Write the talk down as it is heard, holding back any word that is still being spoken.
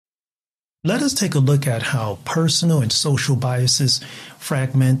Let us take a look at how personal and social biases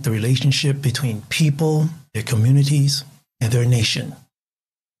fragment the relationship between people, their communities, and their nation.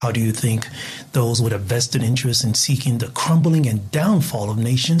 How do you think those with a vested interest in seeking the crumbling and downfall of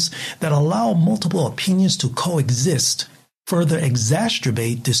nations that allow multiple opinions to coexist further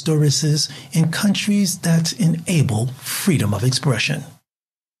exacerbate disturbances in countries that enable freedom of expression?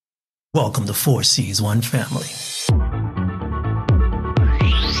 Welcome to 4C's One Family.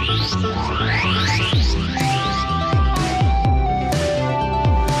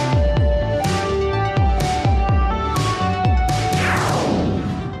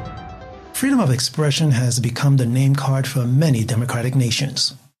 Freedom of expression has become the name card for many democratic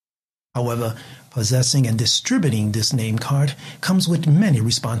nations. However, possessing and distributing this name card comes with many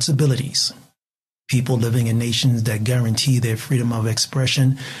responsibilities. People living in nations that guarantee their freedom of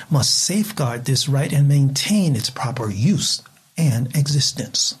expression must safeguard this right and maintain its proper use and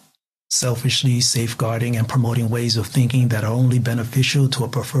existence. Selfishly safeguarding and promoting ways of thinking that are only beneficial to a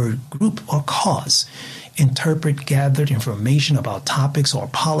preferred group or cause, interpret gathered information about topics or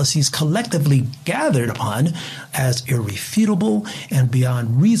policies collectively gathered upon as irrefutable and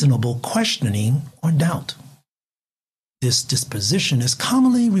beyond reasonable questioning or doubt. This disposition is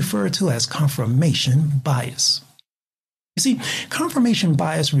commonly referred to as confirmation bias. You see, confirmation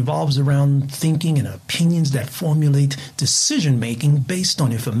bias revolves around thinking and opinions that formulate decision-making based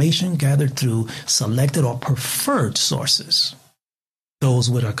on information gathered through selected or preferred sources. Those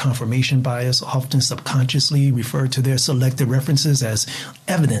with a confirmation bias often subconsciously refer to their selected references as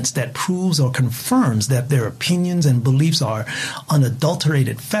evidence that proves or confirms that their opinions and beliefs are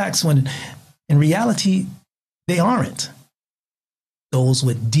unadulterated facts when in reality they aren't. Those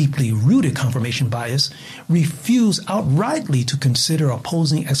with deeply rooted confirmation bias refuse outrightly to consider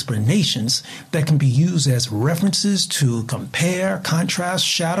opposing explanations that can be used as references to compare, contrast,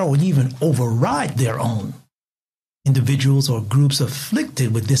 shadow, or even override their own. Individuals or groups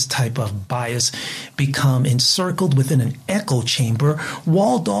afflicted with this type of bias become encircled within an echo chamber,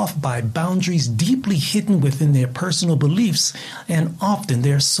 walled off by boundaries deeply hidden within their personal beliefs and often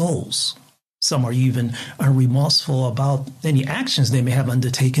their souls. Some are even unremorseful about any actions they may have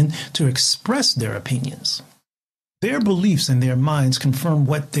undertaken to express their opinions. Their beliefs and their minds confirm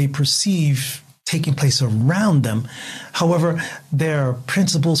what they perceive taking place around them. However, their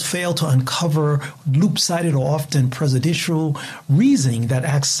principles fail to uncover loop-sided or often prejudicial reasoning that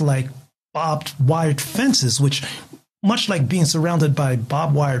acts like barbed wired fences, which, much like being surrounded by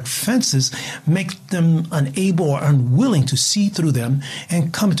barbed wired fences, make them unable or unwilling to see through them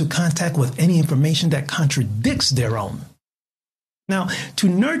and come into contact with any information that contradicts their own. Now, to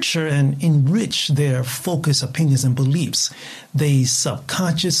nurture and enrich their focused opinions and beliefs, they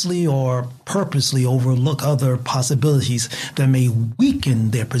subconsciously or purposely overlook other possibilities that may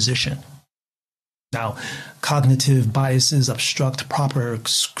weaken their position. Now, cognitive biases obstruct proper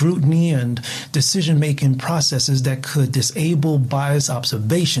scrutiny and decision-making processes that could disable biased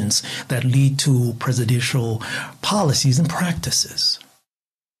observations that lead to prejudicial policies and practices.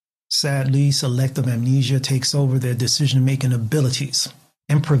 Sadly, selective amnesia takes over their decision-making abilities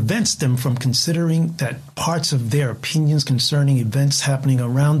and prevents them from considering that parts of their opinions concerning events happening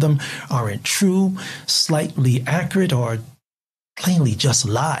around them aren't true, slightly accurate, or plainly just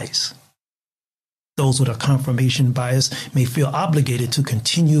lies. Those with a confirmation bias may feel obligated to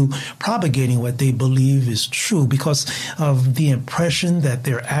continue propagating what they believe is true because of the impression that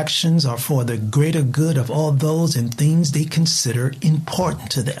their actions are for the greater good of all those and things they consider important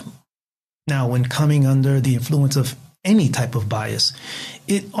to them. Now, when coming under the influence of any type of bias,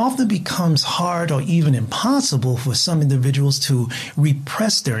 it often becomes hard or even impossible for some individuals to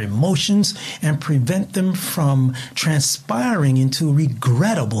repress their emotions and prevent them from transpiring into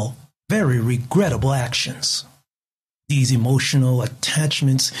very regrettable actions. These emotional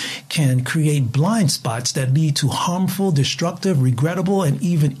attachments can create blind spots that lead to harmful, destructive, regrettable, and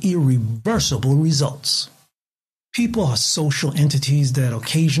even irreversible results. People are social entities that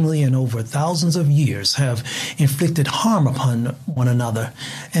occasionally and over thousands of years have inflicted harm upon one another,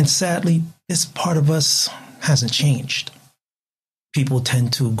 and sadly, this part of us hasn't changed. People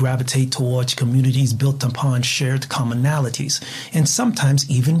tend to gravitate towards communities built upon shared commonalities and sometimes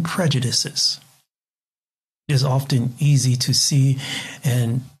even prejudices. It is often easy to see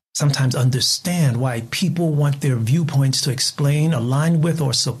and sometimes understand why people want their viewpoints to explain, align with,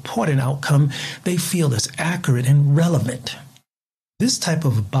 or support an outcome they feel is accurate and relevant. This type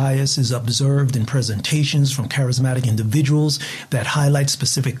of bias is observed in presentations from charismatic individuals that highlight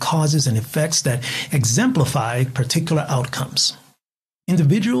specific causes and effects that exemplify particular outcomes.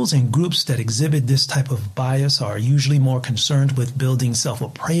 Individuals and groups that exhibit this type of bias are usually more concerned with building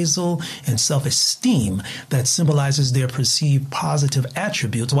self-appraisal and self-esteem that symbolizes their perceived positive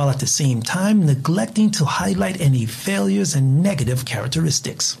attributes, while at the same time neglecting to highlight any failures and negative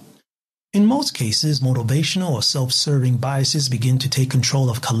characteristics. In most cases, motivational or self-serving biases begin to take control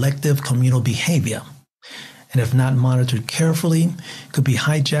of collective communal behavior, and if not monitored carefully, could be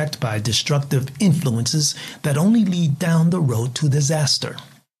hijacked by destructive influences that only lead down the road to disaster.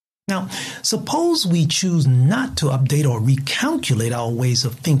 Now, suppose we choose not to update or recalculate our ways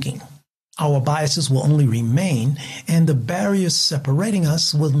of thinking. Our biases will only remain, and the barriers separating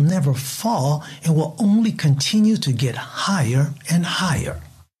us will never fall and will only continue to get higher and higher.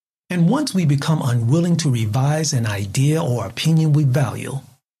 And once we become unwilling to revise an idea or opinion we value,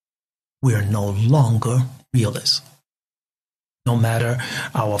 we are no longer realists. No matter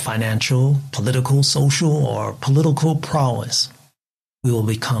our financial, political, social, or political prowess, we will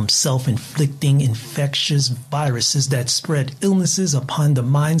become self-inflicting infectious viruses that spread illnesses upon the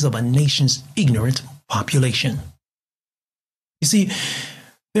minds of a nation's ignorant population. You see,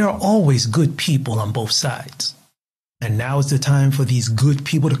 there are always good people on both sides. And now is the time for these good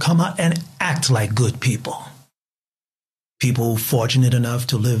people to come out and act like good people. People fortunate enough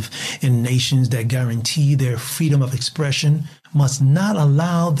to live in nations that guarantee their freedom of expression must not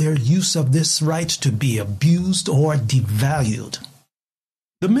allow their use of this right to be abused or devalued.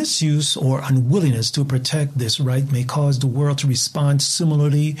 The misuse or unwillingness to protect this right may cause the world to respond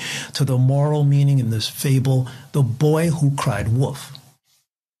similarly to the moral meaning in this fable, The Boy Who Cried Wolf.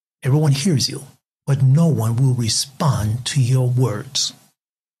 Everyone hears you, but no one will respond to your words.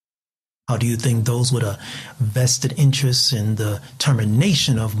 How do you think those with a vested interest in the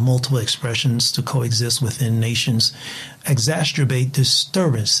termination of multiple expressions to coexist within nations exacerbate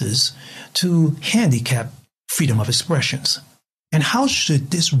disturbances to handicap freedom of expressions? And how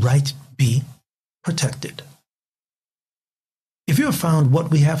should this right be protected? If you have found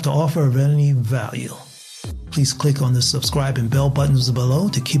what we have to offer of any value, please click on the subscribe and bell buttons below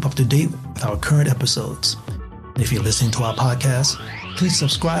to keep up to date with our current episodes. And if you're listening to our podcast, please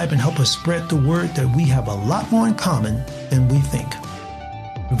subscribe and help us spread the word that we have a lot more in common than we think.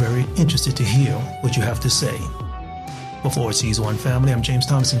 We're very interested to hear what you have to say. For Forward Seas One Family, I'm James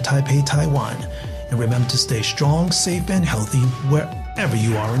Thomas in Taipei, Taiwan. And remember to stay strong, safe, and healthy wherever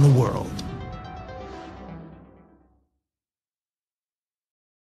you are in the world.